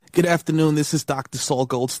Good afternoon. This is Dr. Saul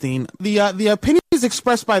Goldstein. The opinions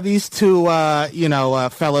expressed by these two,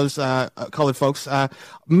 fellows, colored folks,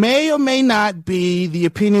 may or may not be the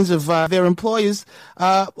opinions of their employers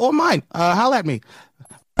or mine. Holla at me.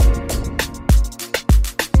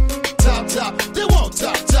 Top, they want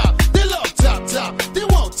top, they love top, they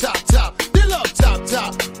want top, they love top.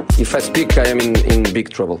 If I speak, I am in big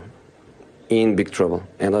trouble. In big trouble.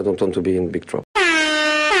 And I don't want to be in big trouble.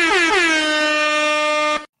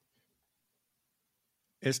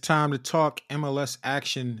 It's time to talk MLS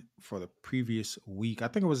action for the previous week. I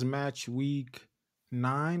think it was match week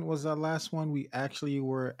 9 was our last one we actually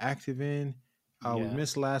were active in. We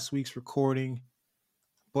missed last week's recording.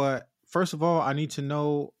 But first of all, I need to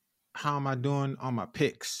know, how am I doing on my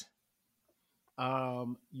picks?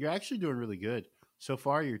 You're actually doing really good. So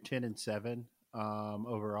far, you're 10-7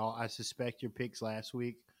 overall. I suspect your picks last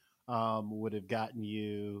week would have gotten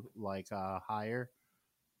you higher.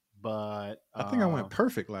 But I think I went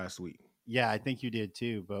perfect last week. Yeah, I think you did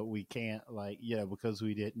too. But we can't because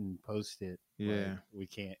we didn't post it. Yeah, we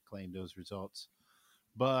can't claim those results.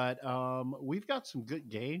 But we've got some good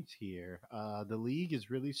games here. The league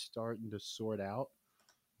is really starting to sort out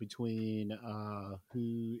between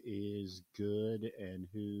who is good and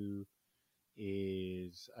who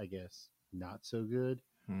is, I guess, not so good.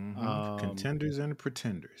 Mm-hmm. Contenders and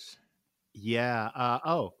pretenders. Yeah.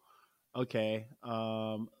 Okay.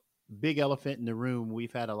 Big elephant in the room.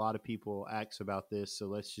 We've had a lot of people ask about this, so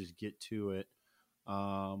let's just get to it.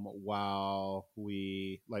 Before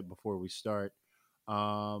we start,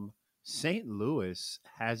 St. Louis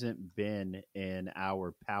hasn't been in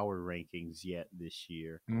our power rankings yet this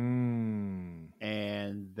year, and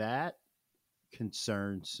that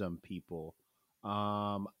concerns some people.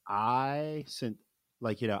 I'll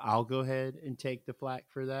go ahead and take the flack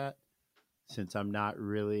for that, since I'm not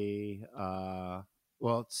really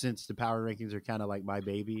since the power rankings are kind of like my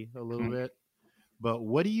baby a little bit. But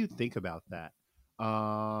what do you think about that?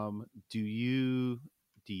 Do you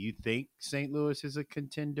think St. Louis is a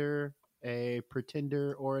contender, a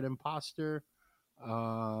pretender, or an imposter?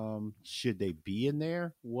 Should they be in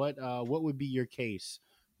there? What would be your case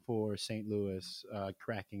for St. Louis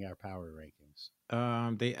cracking our power rankings?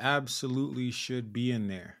 They absolutely should be in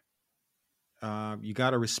there. You got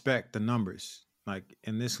to respect the numbers. Like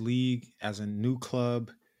in this league, as a new club,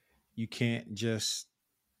 you can't just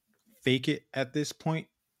fake it at this point.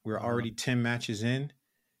 We're already 10 matches in,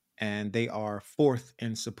 and they are 4th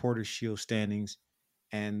in Supporters Shield standings,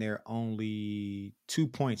 and they're only 2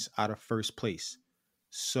 points out of first place.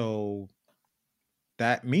 So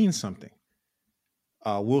that means something.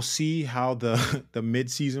 We'll see how the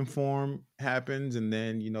mid-season form happens, and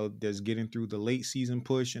then there's getting through the late season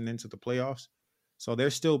push and into the playoffs. So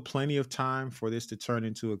there's still plenty of time for this to turn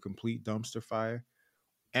into a complete dumpster fire,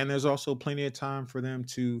 and there's also plenty of time for them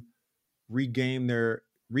to regain their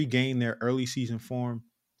early season form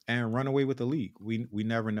and run away with the league. We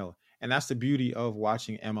never know, and that's the beauty of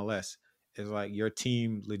watching MLS. Is like your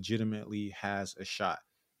team legitimately has a shot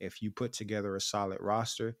if you put together a solid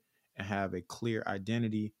roster and have a clear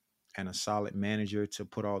identity and a solid manager to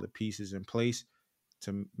put all the pieces in place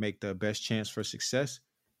to make the best chance for success.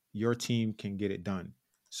 Your team can get it done.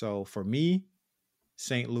 So for me,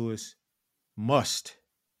 St. Louis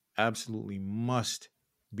absolutely must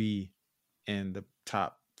be in the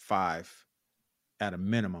top 5 at a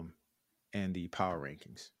minimum in the power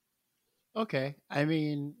rankings. Okay. I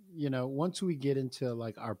mean, once we get into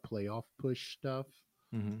our playoff push stuff,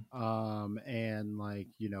 and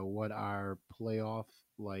what our playoff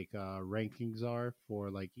rankings are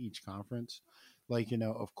for each conference,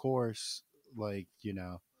 of course,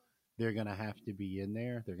 they're gonna have to be in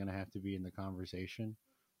there. They're gonna have to be in the conversation.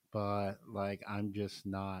 But I'm just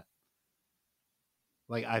not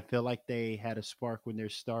I feel like they had a spark when they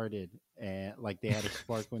started, and Now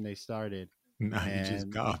you just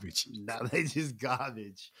garbage. Now they just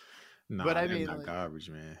garbage. No, but I they're mean, not garbage,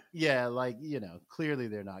 man. Yeah, clearly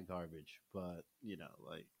they're not garbage, but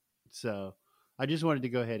so I just wanted to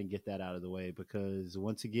go ahead and get that out of the way, because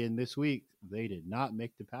once again this week they did not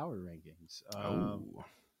make the power rankings.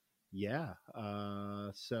 Yeah.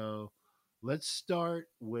 So let's start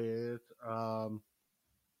with an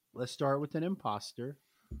imposter.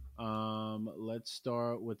 Let's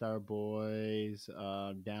start with our boys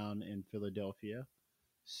down in Philadelphia.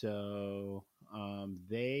 So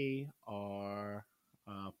they are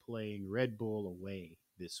playing Red Bull away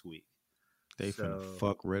this week. They finna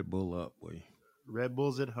fuck Red Bull up, boy. Red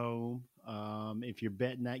Bull's at home. If you're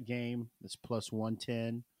betting that game, it's plus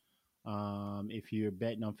 110. If you're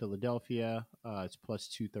betting on Philadelphia, it's plus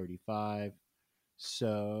 235.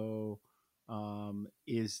 So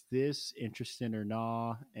Is this interesting or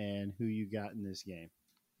not? And who you got in this game?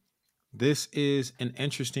 This is an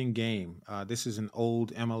interesting game. This is an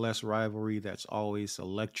old MLS rivalry that's always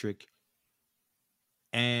electric.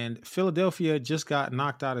 And Philadelphia just got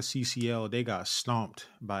knocked out of CCL. They got stomped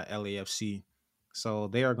by LAFC. So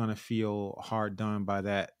they are going to feel hard done by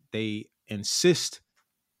that. They insist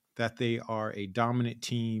that they are a dominant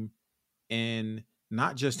team in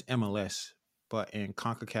not just MLS, but in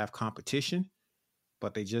CONCACAF competition.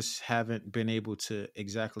 But they just haven't been able to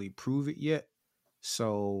exactly prove it yet.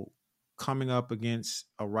 So coming up against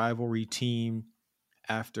a rivalry team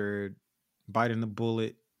after biting the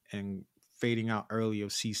bullet and fading out early of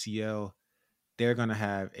CCL, they're going to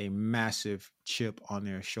have a massive chip on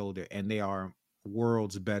their shoulder, and they are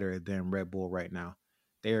worlds better than Red Bull right now.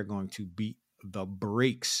 They are going to beat the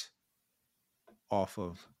brakes off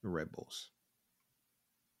of the Red Bulls.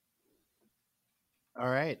 All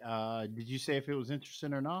right. Did you say if it was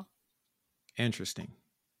interesting or not? Interesting.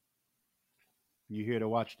 You here to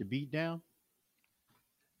watch the beatdown?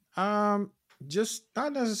 Just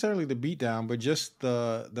not necessarily the beatdown, but just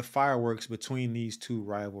the fireworks between these two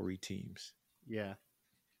rivalry teams. Yeah.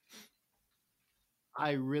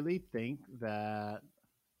 I really think that,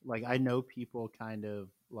 like, I know people kind of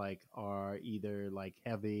like are either like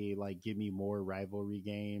heavy, like, give me more rivalry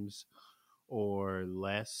games, or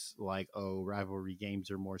less, like, oh, rivalry games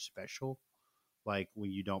are more special, like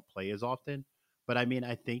when you don't play as often. But I mean,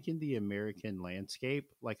 I think in the American landscape,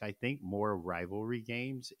 like, I think more rivalry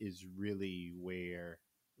games is really where,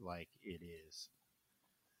 like, it is.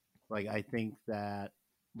 Like, I think that,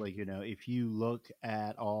 like, if you look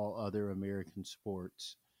at all other American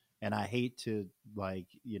sports, and I hate to, like,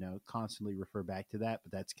 constantly refer back to that,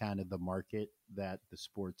 but that's kind of the market that the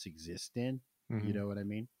sports exist in. You Mm-hmm. know what I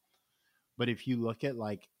mean? But if you look at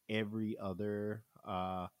like every other,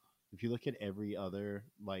 if you look at every other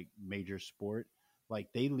like major sport, like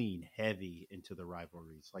they lean heavy into the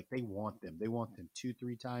rivalries. Like they want them. They want them 2,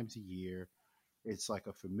 3 times a year. It's like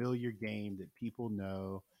a familiar game that people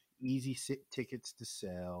know, easy tickets to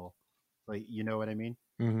sell. Like, you know what I mean?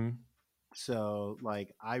 Mm-hmm. So,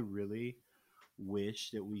 like, I really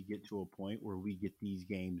wish that we get to a point where we get these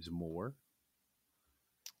games more,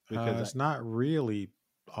 because It's not really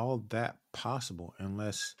all that possible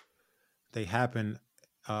unless they happen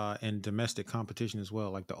in domestic competition as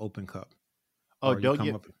well, like the Open Cup, oh, or you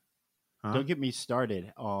come up. Huh? don't get me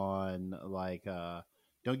started on like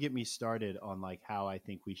don't get me started on like how I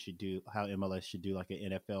think we should do, how MLS should do like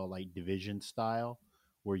an NFL like division style,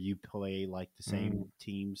 where you play like the same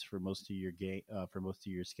teams for most of your game, for most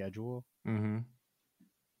of your schedule. Mm-hmm.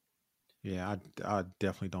 Yeah, I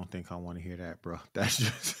definitely don't think I want to hear that, bro. That's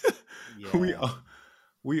just we Yeah.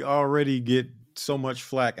 we already get so much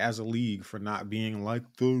flack as a league for not being like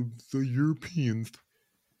the Europeans.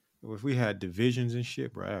 If we had divisions and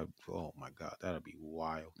shit, bro, oh my god, that'd be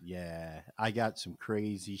wild. Yeah, I got some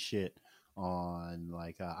crazy shit on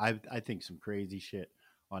like I think some crazy shit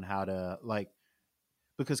on how to like,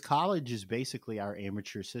 because college is basically our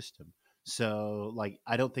amateur system. So like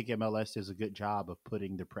I don't think MLS does a good job of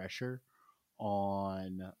putting the pressure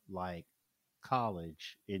on like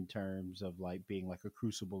college in terms of like being like a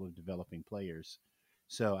crucible of developing players.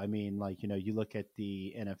 So I mean, like, you look at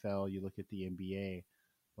the NFL, you look at the NBA,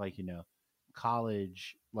 like,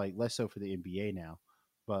 college, like less so for the NBA now,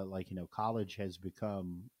 but like, college has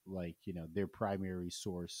become like, their primary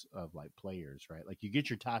source of like players, right? Like you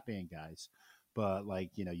get your top end guys, but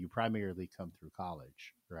like, you primarily come through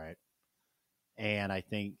college, right? And I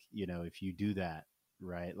think, if you do that,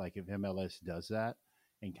 right, like if MLS does that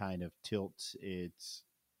and kind of tilts its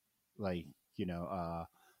like,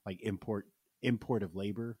 like import of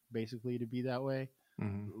labor basically to be that way,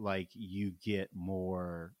 Mm-hmm. like you get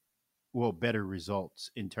more, well, better results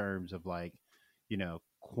in terms of like,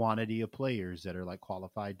 quantity of players that are like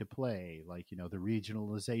qualified to play, like, the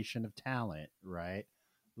regionalization of talent, right?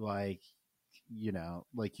 Like,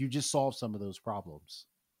 like you just solve some of those problems,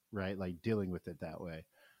 right? Like dealing with it that way.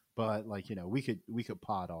 But like, we could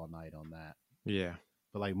pod all night on that. Yeah.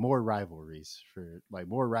 But like more rivalries, for like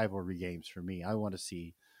more rivalry games for me. I want to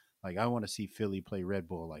see Philly play Red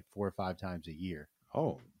Bull like 4 or 5 times a year.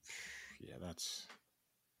 Oh, yeah. That's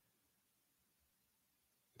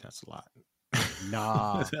a lot.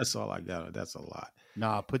 Nah, That's all I got. That's a lot.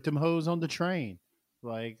 nah, put them hoes on the train.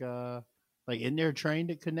 Like in their train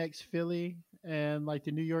that connects Philly and like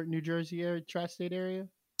the New York, New Jersey area, tri-state area.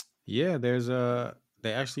 Yeah,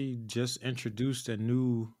 they actually just introduced a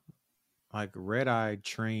new like red eye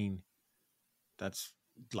train that's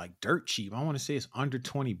like dirt cheap. I want to say it's under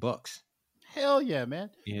 $20. Hell yeah, man.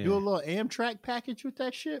 Yeah. Do a little Amtrak package with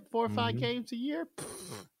that shit, 4 or 5 Mhm. games a year.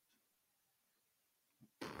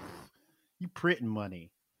 You printing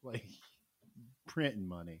money. Like printing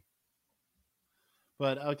money.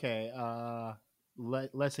 But okay,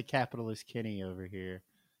 less a capitalist Kenny over here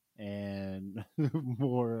and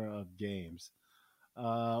more of games.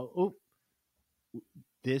 Oh,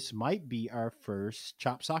 this might be our first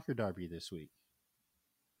Chop Soccer Derby this week.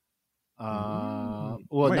 Well,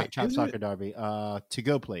 not Wait, Chop is Soccer it? Derby. To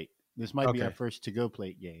go plate. This might be our Okay. first to go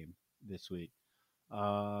plate game this week.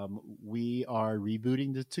 We are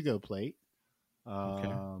rebooting the to go plate.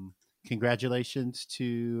 Okay. Congratulations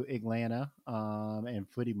to Atlanta and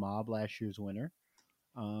Footy Mob, last year's winner.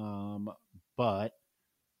 But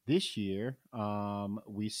this year,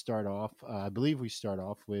 we start off. I believe we start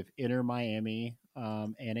off with Inter Miami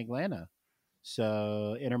and Atlanta.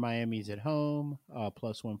 So Inter Miami's at home,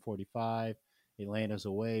 plus 145. Atlanta's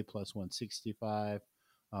away, plus 165.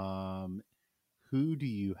 Um, who do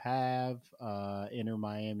you have, Inter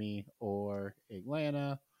Miami or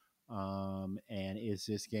Atlanta? And is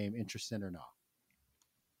this game interesting or not?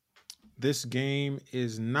 This game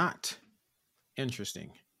is not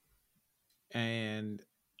interesting. And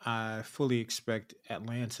I fully expect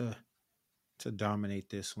Atlanta to dominate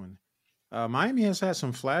this one. Miami has had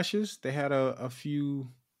some flashes. They had a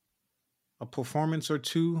performance or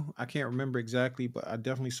two. I can't remember exactly, but I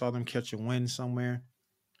definitely saw them catch a win somewhere.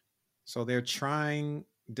 So they're trying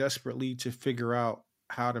desperately to figure out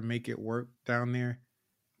how to make it work down there,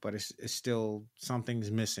 but it's still something's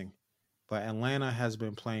missing. But Atlanta has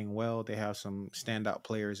been playing well. They have some standout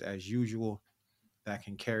players as usual that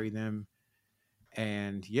can carry them.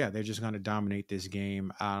 And yeah, they're just going to dominate this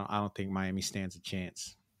game. I don't think Miami stands a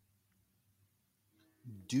chance.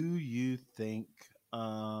 Do you think?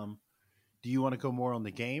 Um, do you want to go more on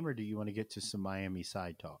the game, or do you want to get to some Miami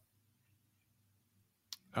side talk?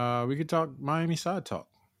 We could talk Miami side talk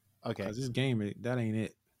Okay, because this game that ain't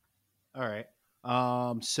it. all right.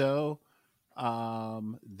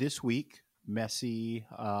 This week, Messi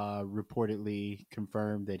reportedly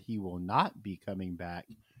confirmed that he will not be coming back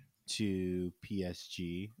to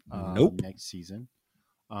PSG Nope. next season.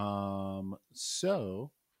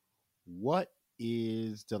 So what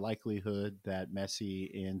is the likelihood that Messi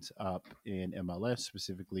ends up in MLS,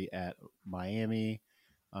 specifically at Miami,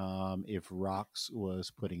 if Rox was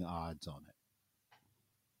putting odds on it?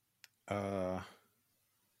 Uh,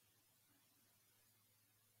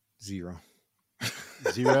 Zero.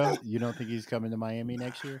 Zero? You don't think he's coming to Miami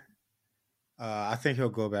next year? I think he'll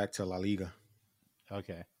go back to La Liga.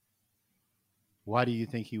 Okay. Why do you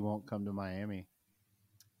think he won't come to Miami?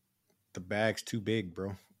 The bag's too big,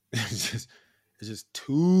 bro. It's just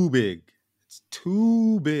too big. It's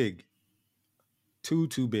too big. Too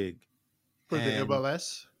big. For the And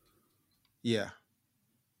MLS? yeah.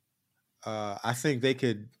 I think they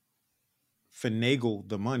could finagle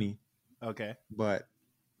the money, Okay. but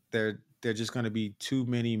they're just going to be too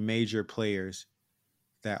many major players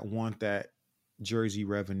that want that jersey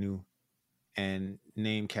revenue and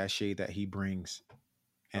name cachet that he brings,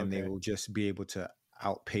 and they Okay. will just be able to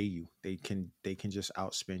outpay you. They can just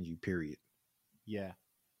outspend you. Period. Yeah.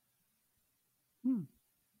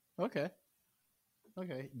 Okay.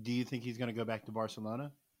 Okay. Do you think he's going to go back to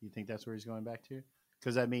Barcelona? You think that's where he's going back to?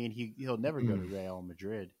 Because I mean, he'll never go to Real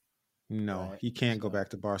Madrid. No, Right. he can't go So- back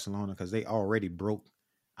to Barcelona because they already broke.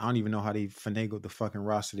 I don't even know how they finagled the fucking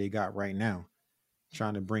roster they got right now.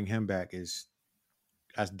 Trying to bring him back that's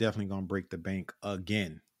definitely gonna break the bank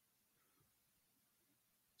again.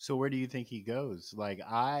 So where do you think he goes? Like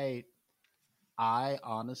I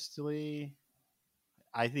honestly,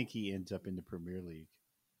 I think he ends up in the Premier League.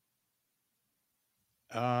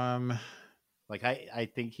 Um, Like I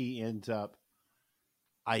think he ends up.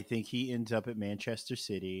 I think he ends up at Manchester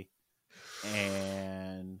City,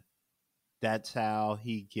 and that's how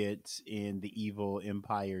he gets in the evil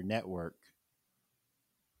Empire Network.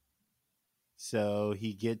 So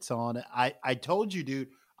he gets on. I told you, dude.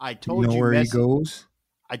 I you told know you, where he Messi. goes?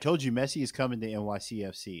 I told you, Messi is coming to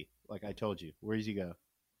NYCFC. Like I told you. Where does he go?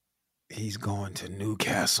 He's going to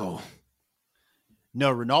Newcastle.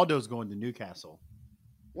 No, Ronaldo's going to Newcastle.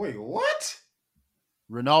 Wait, what?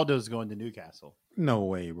 Ronaldo's going to Newcastle. No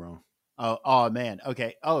way, bro. Oh man.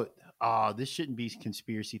 Okay. This shouldn't be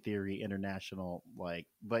conspiracy theory international. Like,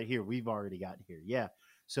 but here we've already gotten here. Yeah.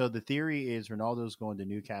 So the theory is Ronaldo's going to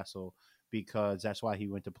Newcastle because that's why he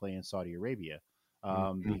went to play in Saudi Arabia.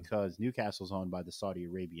 Because Newcastle's owned by the Saudi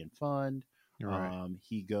Arabian fund. Right.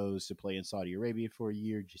 He goes to play in Saudi Arabia for a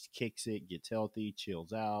year, just kicks it, gets healthy,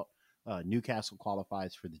 chills out. Newcastle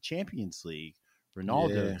qualifies for the Champions League.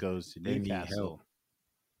 Ronaldo Yeah, goes to they need Newcastle. help.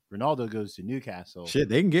 Ronaldo goes to Newcastle. Shit,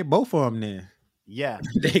 they can get both of them then. Yeah,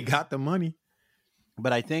 They got the money.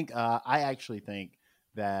 but I think I actually think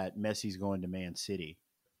that Messi's going to Man City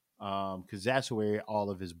because that's where all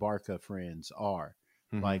of his Barca friends are.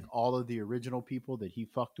 Mhm. Like all of the original people that he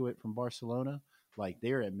fucked with from Barcelona, like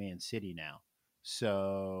they're at Man City now.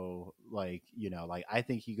 So like like I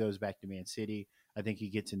think he goes back to Man City. I think he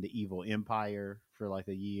gets into Evil Empire for like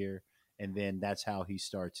a year, and then that's how he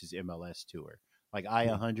starts his MLS tour. Like I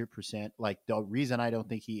 100% like the reason I don't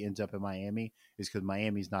think he ends up in Miami is because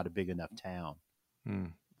Miami's not a big enough town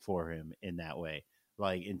Mm. for him in that way.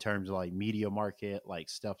 Like in terms of like media market, like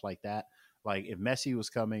stuff like that. Like if Messi was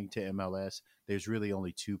coming to MLS, there's really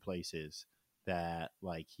only two places that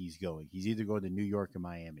like he's going. He's either going to New York or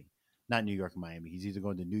Miami. Not New York and Miami. He's either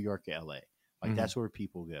going to New York or LA. Like that's where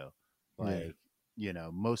people go. Like,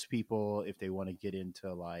 most people if they want to get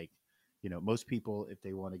into like most people if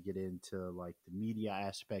they want to get into like the media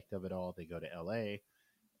aspect of it all, they go to LA.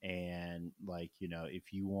 And like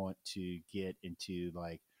if you want to get into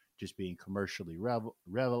like just being commercially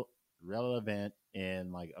relevant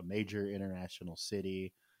in like a major international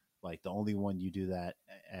city, like the only one you do that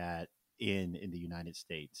at in the United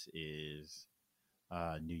States is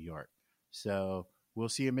New York. So we'll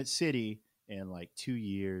see him at City in like 2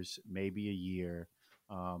 years, maybe a year,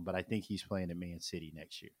 but I think he's playing at Man City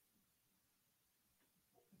next year.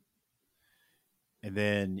 And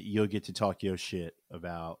then you'll get to talk your shit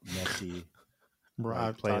about Messi. Bro,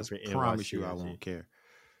 Like, playing I for promise you I NYCFC. won't care.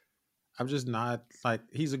 I'm just not like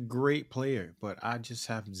he's a great player, but I just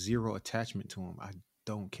have zero attachment to him. I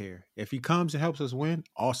don't care. If he comes and helps us win,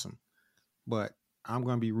 awesome. But I'm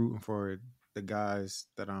gonna be rooting for the guys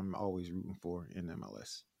that I'm always rooting for in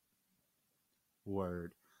MLS.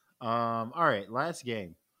 Word. All right, last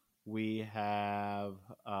game. We have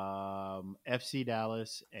FC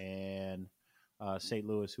Dallas and St.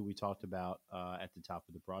 Louis, who we talked about at the top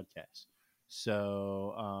of the broadcast.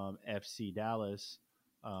 So FC Dallas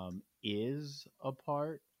is a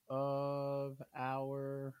part of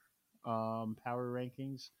our power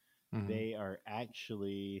rankings. Mhm. They are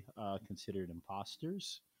actually considered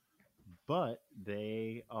imposters, but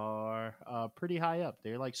they are pretty high up.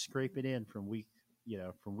 They're like scraping in from week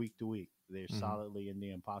to week. They're solidly in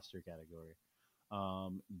the imposter category.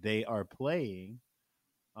 They are playing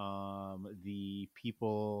the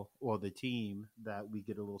the team that we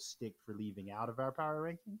get a little stick for leaving out of our power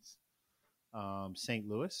rankings, St.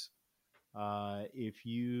 Louis. If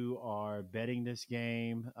you are betting this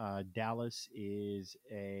game, Dallas is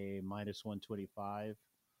a minus 125,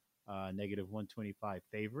 negative 125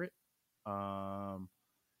 favorite.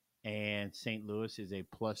 And St. Louis is a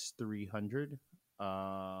plus 300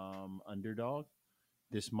 underdog.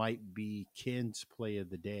 This might be Ken's play of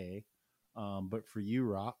the day. But for you,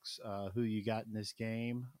 Rox, who you got in this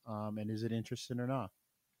game, and is it interesting or not?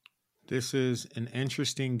 This is an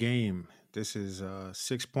interesting game. This is a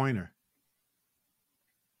 6-pointer.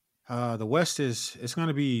 The West it's going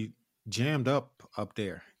to be jammed up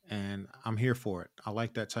there, and I'm here for it. I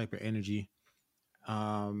like that type of energy.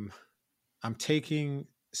 I'm taking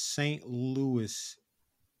St. Louis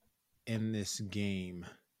in this game.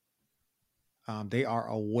 They are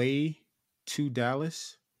away to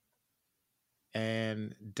Dallas,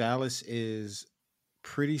 and Dallas is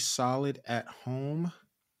pretty solid at home.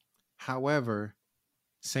 However,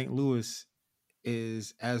 St. Louis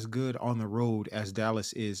is as good on the road as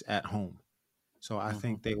Dallas is at home. So I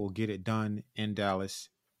think they will get it done in Dallas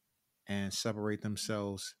and separate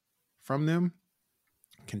themselves from them,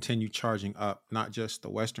 continue charging up, not just the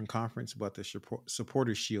Western Conference, but the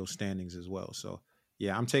Supporters Shield standings as well. So,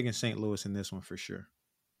 yeah, I'm taking St. Louis in this one for sure.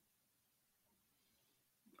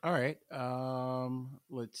 All right.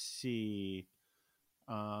 Let's see.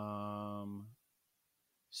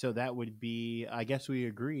 So that would be, I guess we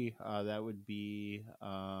agree, that would be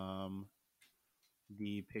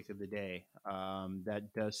the pick of the day.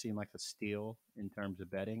 That does seem like a steal in terms of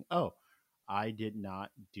betting. Oh, I did not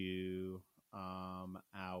do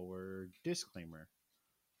our disclaimer.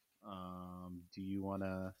 Do you want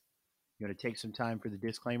to take some time for the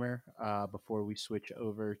disclaimer before we switch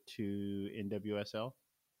over to NWSL?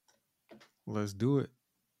 Let's do it.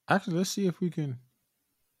 Actually, let's see if we can.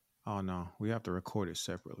 Oh, no. We have to record it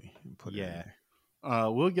separately and put it in there.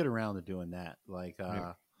 We'll get around to doing that. Like,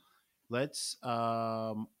 let's close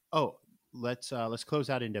out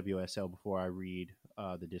NWSL before I read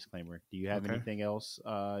the disclaimer. Do you have anything else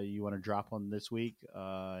you want to drop on this week?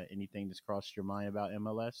 Anything that's crossed your mind about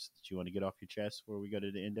MLS that you want to get off your chest before we go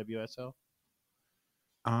to the NWSL?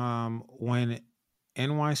 When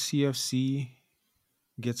NYCFC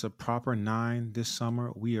gets a proper 9 this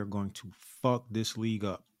summer, we are going to fuck this league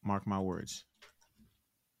up. Mark my words.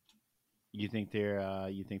 You think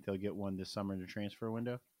they'll get one this summer in the transfer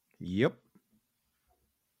window? Yep.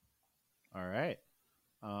 All right.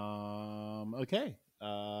 Okay.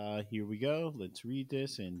 Here we go. Let's read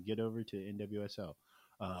this and get over to NWSL.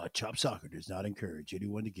 Chop Soccer does not encourage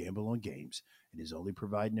anyone to gamble on games and is only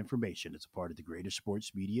providing information as a part of the greater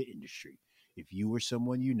sports media industry. If you or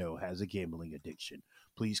someone you know has a gambling addiction,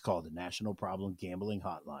 please call the National Problem Gambling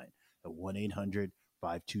Hotline at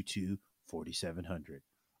 1-800-522-4700.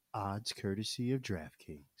 Odds courtesy of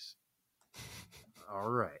DraftKings. All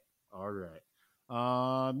right. All right.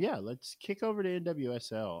 Yeah, let's kick over to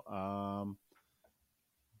NWSL.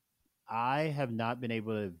 I have not been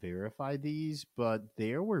able to verify these, but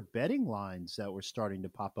there were betting lines that were starting to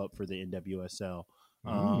pop up for the NWSL.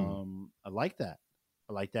 I like that.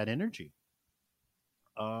 I like that energy.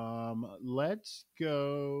 Let's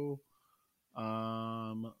go.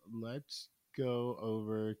 Let's go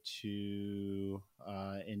over to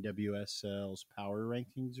NWSL's power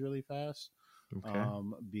rankings really fast. Okay.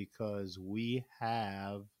 Because we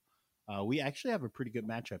actually have a pretty good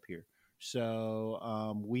matchup here.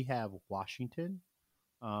 So we have Washington,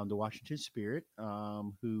 the Washington Spirit,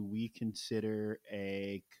 who we consider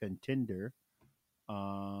a contender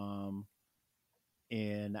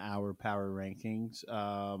in our power rankings,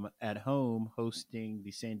 at home hosting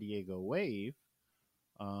the San Diego Wave,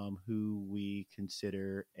 who we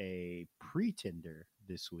consider a pretender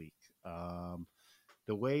this week.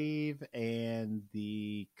 The Wave and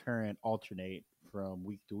the current alternate from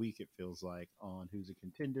week to week, it feels like, on who's a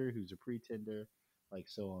contender, who's a pretender, like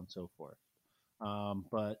so on and so forth.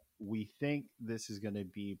 But we think this is going to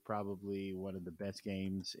be probably one of the best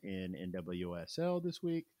games in NWSL this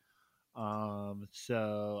week.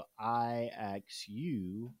 So I ask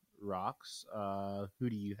you, Rox, who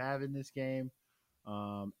do you have in this game?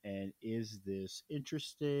 And is this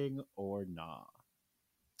interesting or not?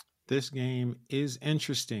 This game is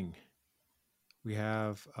interesting. We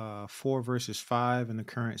have 4 versus 5 in the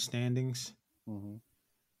current standings. Mm-hmm.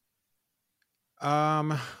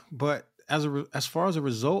 But as far as a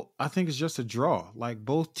result, I think it's just a draw. Like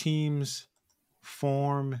both teams'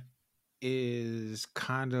 form is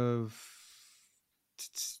kind of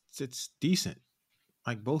it's decent.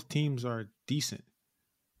 Like both teams are decent.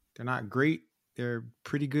 They're not great. They're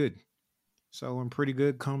pretty good. So when pretty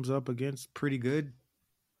good comes up against pretty good,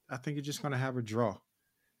 I think you're just going to have a draw.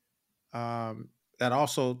 That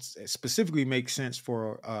also specifically makes sense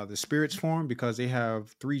for the Spirits form because they have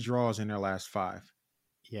 3 draws in their last 5.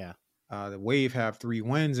 Yeah. The Wave have 3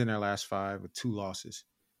 wins in their last 5 with 2 losses.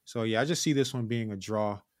 So, yeah, I just see this one being a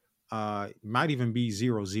draw. Might even be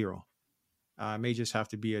 0-0. It may just have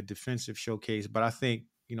to be a defensive showcase. But I think,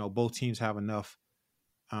 both teams have enough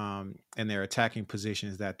in their attacking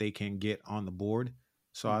positions that they can get on the board.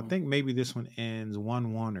 So I think maybe this one ends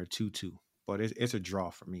 1-1 or 2-2. But it's a draw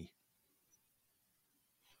for me.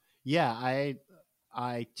 Yeah, I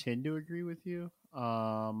tend to agree with you.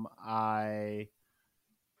 I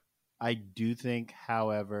do think,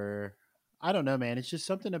 however, I don't know, man. It's just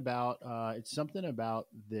something about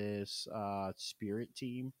this Spirit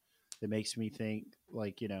team that makes me think,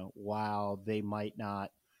 like, while they might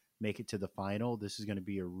not make it to the final, this is going to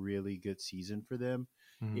be a really good season for them.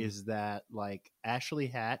 Mm-hmm. Is that, like, Ashley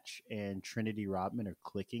Hatch and Trinity Rodman are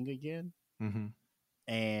clicking again. Mm-hmm.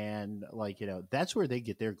 And, like, that's where they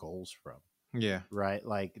get their goals from. Yeah. Right?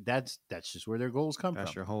 Like, that's just where their goals come from.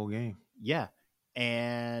 That's your whole game. Yeah.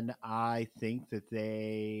 And I think that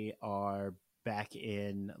they are back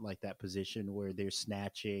in, like, that position where they're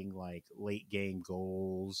snatching, like, late game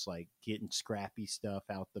goals, like getting scrappy stuff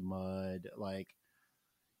out the mud. Like,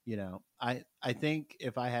 I think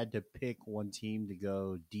if I had to pick one team to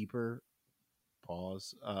go deeper,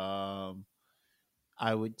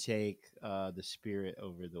 I would take the Spirit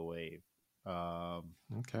over the Wave.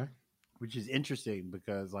 Okay. Which is interesting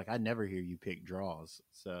because, like, I never hear you pick draws.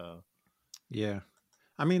 So, yeah.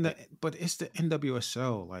 I mean, but it's the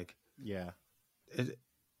NWSL. Like, yeah.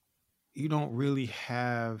 You don't really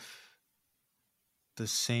have the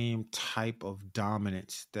same type of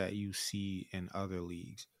dominance that you see in other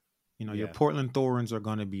leagues. Your Portland Thorns are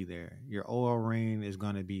going to be there. Your OL Reign is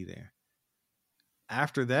going to be there.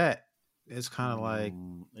 After that, it's kind of like,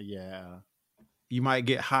 you might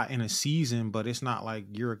get hot in a season, but it's not like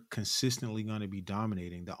you're consistently going to be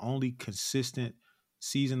dominating. The only consistent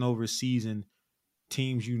season over season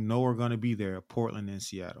teams are going to be there are Portland and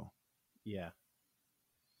Seattle. Yeah.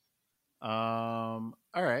 All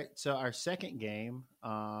right. So our second game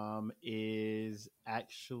is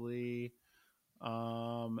actually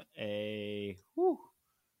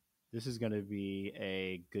This is going to be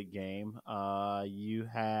a good game. You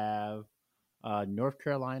have North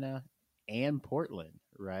Carolina and Portland,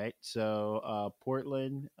 right? So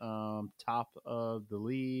Portland, top of the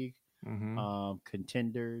league, Mm-hmm.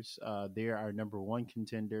 contenders. They're our number one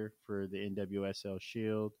contender for the NWSL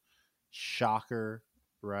Shield. Shocker,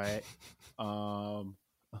 right? Um,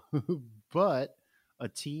 but a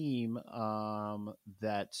team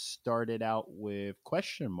that started out with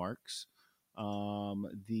question marks,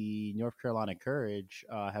 the North Carolina Courage,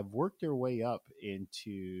 have worked their way up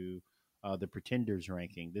into the pretenders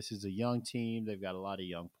ranking. This is a young team. They've got a lot of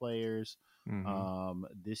young players. Mm-hmm.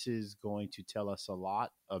 This is going to tell us a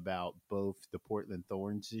lot about both the Portland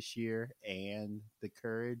Thorns this year and the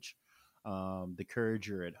Courage. The Courage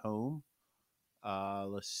are at home.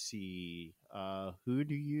 Let's see. Who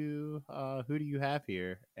do you have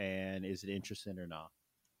here, and is it interesting or not?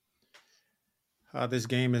 This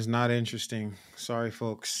game is not interesting. Sorry,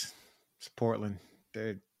 folks. It's Portland.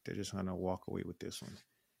 They're just gonna walk away with this one.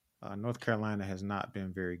 North Carolina has not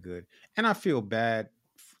been very good, and I feel bad,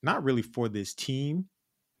 not really for this team,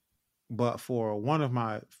 but for one of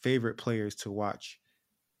my favorite players to watch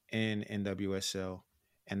in NWSL,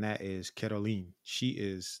 and that is Caroline. She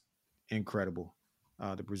is incredible.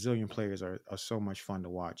 The Brazilian players are so much fun to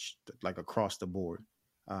watch, like across the board.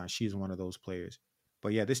 She's one of those players.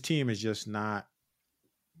 But yeah, this team is just not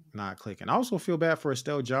clicking. I also feel bad for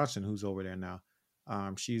Estelle Johnson, who's over there now.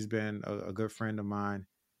 She's been a good friend of mine.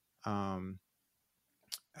 Um,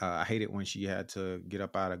 I hate it when she had to get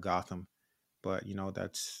up out of Gotham, but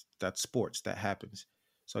that's sports. That happens.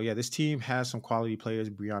 So yeah, this team has some quality players.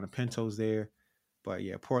 Brianna Pinto's there, but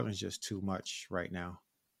yeah, Portland's just too much right now,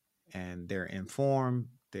 and they're in form.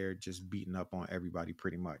 They're just beating up on everybody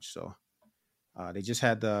pretty much. So they just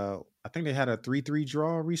had I think they had a 3-3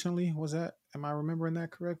 draw recently. Was that? Am I remembering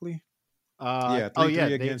that correctly? Yeah,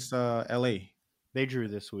 3-3 against LA. They drew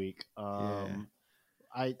this week. Yeah.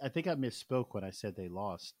 I think I misspoke when I said they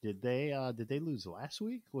lost. Did they lose last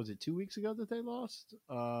week? Was it 2 weeks ago that they lost?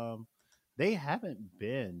 They haven't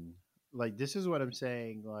been like, this is what I'm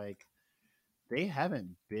saying. Like, they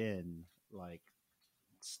haven't been like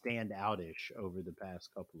stand outish over the past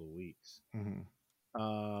couple of weeks.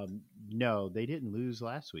 Mm-hmm. No, they didn't lose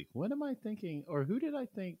last week. What am I thinking? Or who did I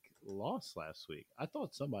think lost last week? I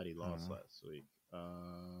thought somebody lost last week.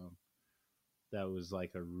 That was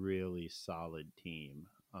like a really solid team.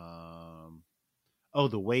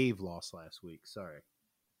 The Wave lost last week. Sorry.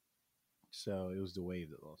 So it was the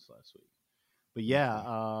Wave that lost last week. But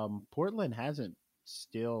yeah, Portland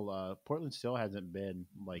still hasn't been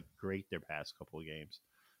like great their past couple of games.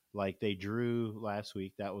 Like, they drew last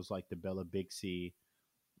week. That was like the Bella Bixie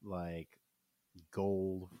like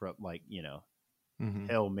goal from Mm-hmm.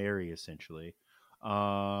 Hail Mary essentially.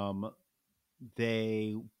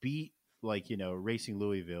 They beat Racing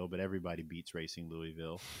Louisville, but everybody beats Racing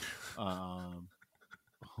Louisville.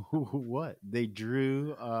 What they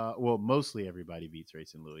drew? Mostly everybody beats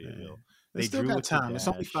Racing Louisville. Yeah. They still drew got with the time. It's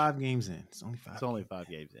only dash. 5 games in. It's only 5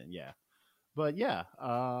 games in. Yeah, but yeah,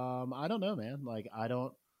 I don't know, man. Like, I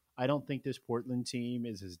don't think this Portland team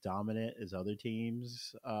is as dominant as other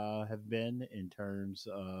teams have been in terms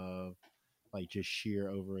of like just sheer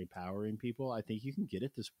overpowering people. I think you can get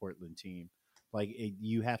at this Portland team. Like,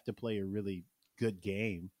 you have to play a really good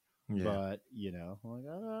game, Yeah. but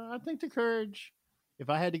I think the Courage. If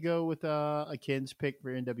I had to go with a Ken's pick for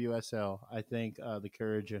NWSL, I think the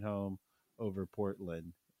Courage at home over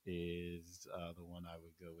Portland is the one I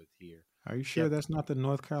would go with here. Are you sure that's not the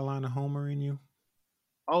North Carolina homer in you?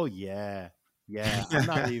 Oh yeah. I'm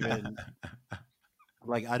not even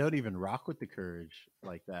like, I don't even rock with the Courage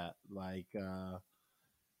like that. Like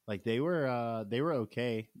they were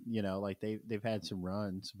okay. Like they've had some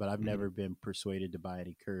runs, but I've never been persuaded to buy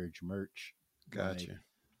any Courage merch. Gotcha.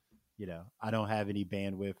 I don't have any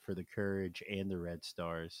bandwidth for the Courage and the Red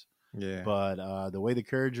Stars. Yeah. But the way the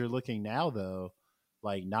Courage are looking now, though,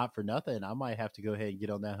 like, not for nothing, I might have to go ahead and get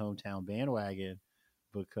on that hometown bandwagon,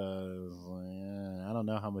 because I don't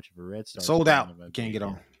know how much of a Red Star Sold out. Can't get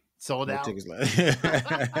on. Sold No out. tickets left.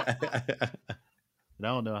 I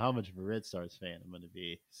don't know how much of a Red Stars fan I'm going to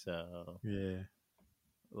be. So Yeah.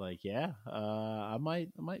 like, yeah, I might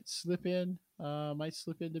slip in. Might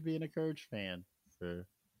slip into being a Courage fan for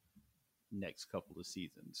next couple of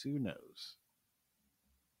seasons. Who knows?